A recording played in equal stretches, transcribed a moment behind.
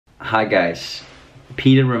Hi guys,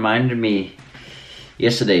 Peter reminded me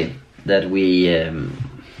yesterday that we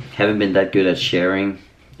haven't been that good at sharing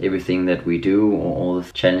everything that we do or all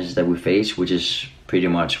the challenges that we face, which is pretty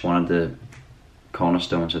much one of the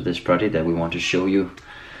cornerstones of this project, that we want to show you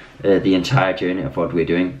the entire journey of what we're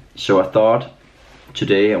doing. So I thought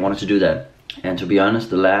today I wanted to do that, and to be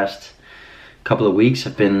honest, the last couple of weeks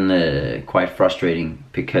have been quite frustrating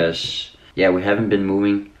because we haven't been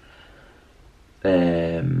moving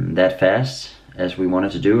that fast as we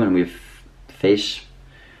wanted to do, and we've faced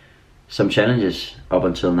some challenges up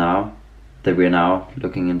until now that we're now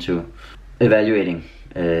looking into evaluating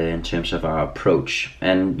in terms of our approach.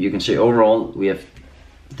 And you can say overall we have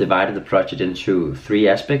divided the project into three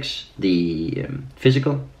aspects: the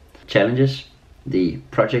physical challenges, the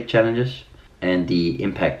project challenges, and the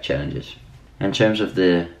impact challenges. In terms of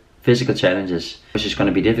the physical challenges, which is going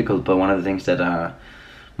to be difficult, but one of the things that are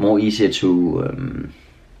more easier to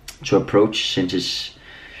approach, since it's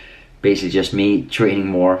basically just me training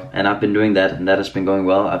more, and I've been doing that, and that has been going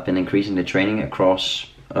well. I've been increasing the training across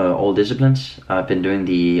all disciplines. I've been doing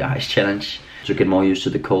the ice challenge to get more used to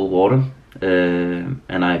the cold water,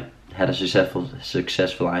 and I had a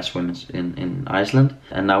successful ice swim in Iceland,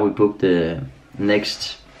 and now we booked the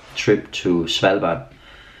next trip to Svalbard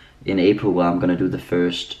in April, where I'm gonna do the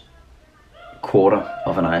first quarter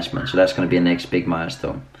of an Iceman. So that's gonna be a next big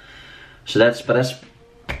milestone. So that's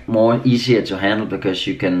more easier to handle because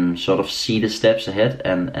you can sort of see the steps ahead,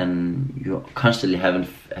 and you're constantly having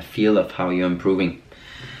a feel of how you're improving.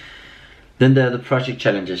 Then there are the project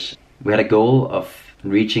challenges. We had a goal of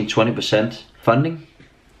reaching 20% funding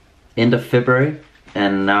end of February,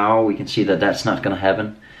 and now we can see that that's not gonna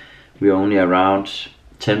happen. We're only around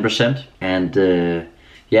 10%, and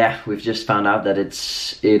we've just found out that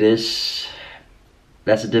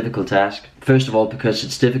that's a difficult task. First of all, because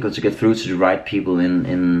it's difficult to get through to the right people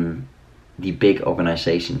in the big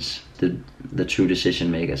organizations, the true decision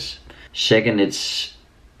makers. Second, it's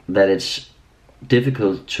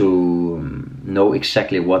difficult to know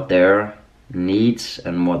exactly what their needs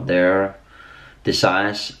and what their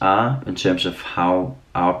desires are in terms of how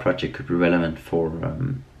our project could be relevant for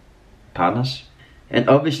partners. And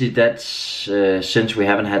obviously that's since we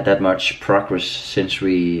haven't had that much progress since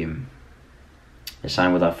we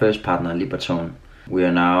signed with our first partner, Libertone. We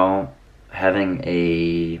are now having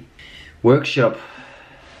a workshop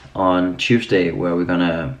on Tuesday where we're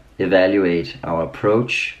gonna evaluate our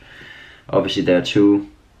approach. Obviously there are two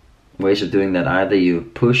ways of doing that. Either you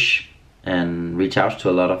push and reach out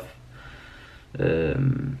to a lot of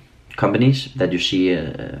companies that you see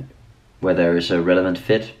where there is a relevant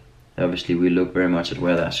fit. Obviously we look very much at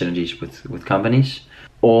where there are synergies with companies.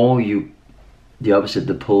 Or the opposite,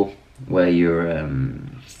 the pull, where you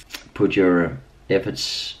put your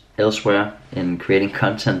efforts elsewhere in creating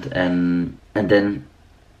content, and then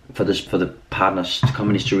for the partners,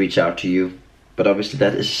 companies to reach out to you. But obviously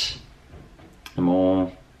that is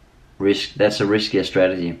that's a riskier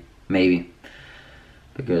strategy, maybe,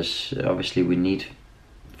 because obviously we need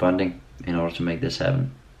funding in order to make this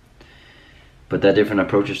happen. But there are different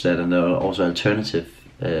approaches to that, and there are also alternative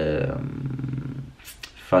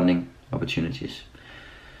funding opportunities.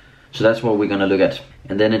 So that's what we're gonna look at.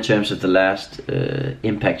 And then in terms of the last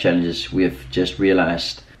impact challenges, we have just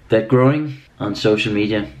realized that growing on social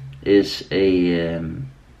media is a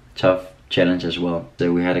tough challenge as well.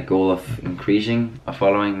 So we had a goal of increasing our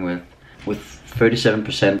following with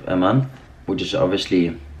 37% a month, which is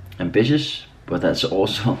obviously ambitious, but that's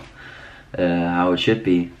also how it should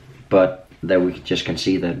be. But that we just can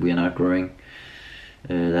see that we are not growing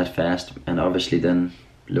that fast, and obviously then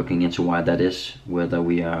looking into why that is, whether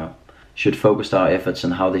we should focus our efforts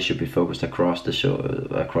and how they should be focused across the show,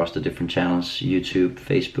 across the different channels: YouTube,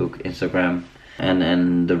 Facebook, Instagram,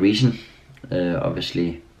 and the reason,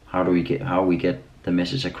 obviously, how we get the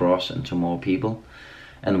message across and to more people,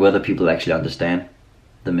 and whether people actually understand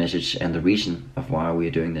the message and the reason of why we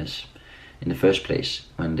are doing this in the first place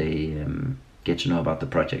when they get to know about the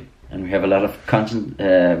project. And we have a lot of content.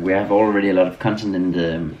 We have already a lot of content in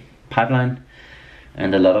the pipeline,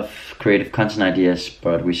 and a lot of creative content ideas,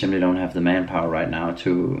 but we simply don't have the manpower right now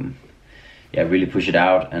to really push it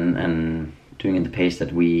out and doing it in the pace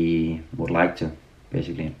that we would like to,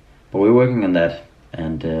 basically. But we're working on that,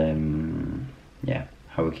 and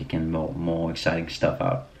how we can get more exciting stuff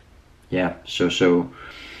out.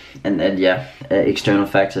 External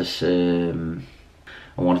factors.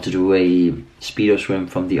 I wanted to do a speedo swim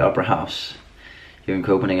from the Opera House here in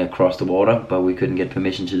Copenhagen across the water, but we couldn't get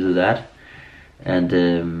permission to do that. And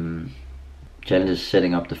challenges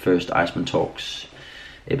setting up the first Iceman Talks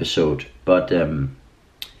episode. But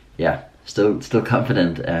still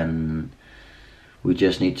confident, and we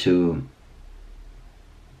just need to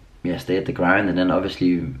stay at the grind, and then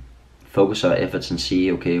obviously focus our efforts and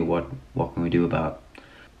see, okay, what can we do about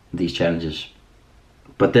these challenges.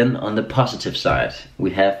 But then on the positive side,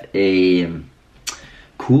 we have a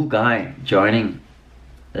cool guy joining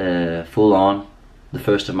full on the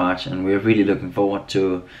 1st of March, and we're really looking forward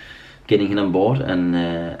to getting him on board and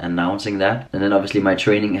announcing that. And then obviously my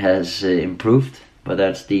training has improved, but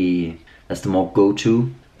that's the more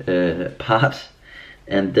go-to part.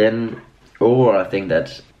 And then overall, I think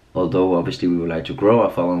that although obviously we would like to grow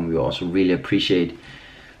our following, we also really appreciate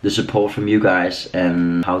the support from you guys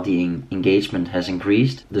and how the engagement has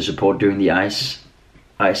increased. The support during the ice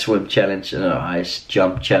swim challenge, ice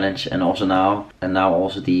jump challenge, and now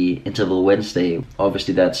also the interval Wednesday.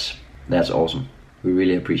 Obviously that's awesome. We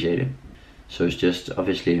really appreciate it. So it's just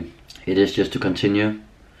it is just to continue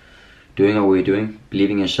doing what we're doing,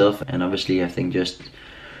 believing in yourself, and obviously I think just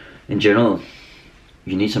in general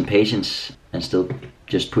you need some patience and still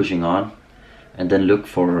just pushing on, and then look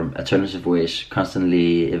for alternative ways,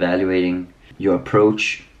 constantly evaluating your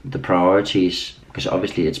approach, the priorities, because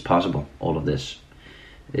obviously it's possible, all of this.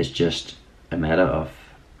 It's just a matter of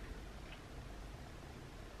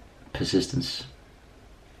persistence,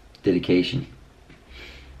 dedication,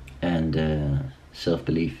 and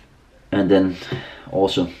self-belief. And then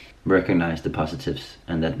also recognize the positives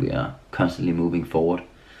and that we are constantly moving forward.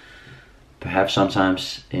 Perhaps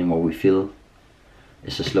sometimes in what we feel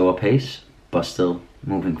is a slower pace, but still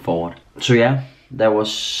moving forward. So yeah, that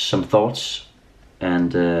was some thoughts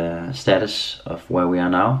and status of where we are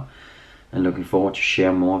now, and looking forward to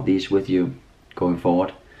share more of these with you going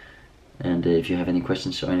forward. And if you have any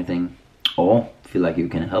questions or anything, or feel like you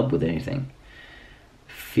can help with anything,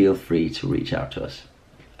 feel free to reach out to us.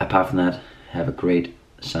 Apart from that, have a great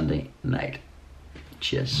Sunday night.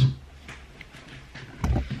 Cheers.